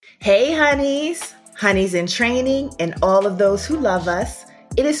Hey, honeys in training, and all of those who love us.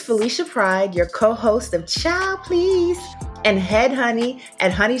 It is Felicia Pride, your co-host of Child Please, and head honey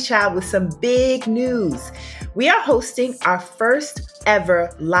at Honey Child with some big news. We are hosting our first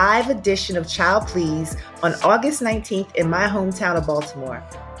ever live edition of Child Please on August 19th in my hometown of Baltimore.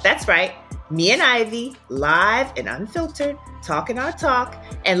 That's right, me and Ivy, live and unfiltered, talking our talk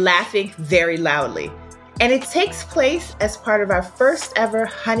and laughing very loudly. And it takes place as part of our first ever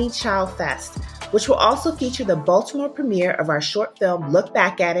Honey Child Fest, which will also feature the Baltimore premiere of our short film, Look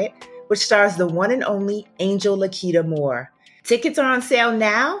Back at It, which stars the one and only Angel Lakita Moore. Tickets are on sale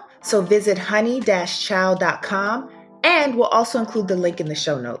now, so visit honey-child.com, and we'll also include the link in the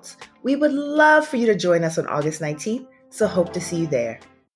show notes. We would love for you to join us on August 19th, so hope to see you there.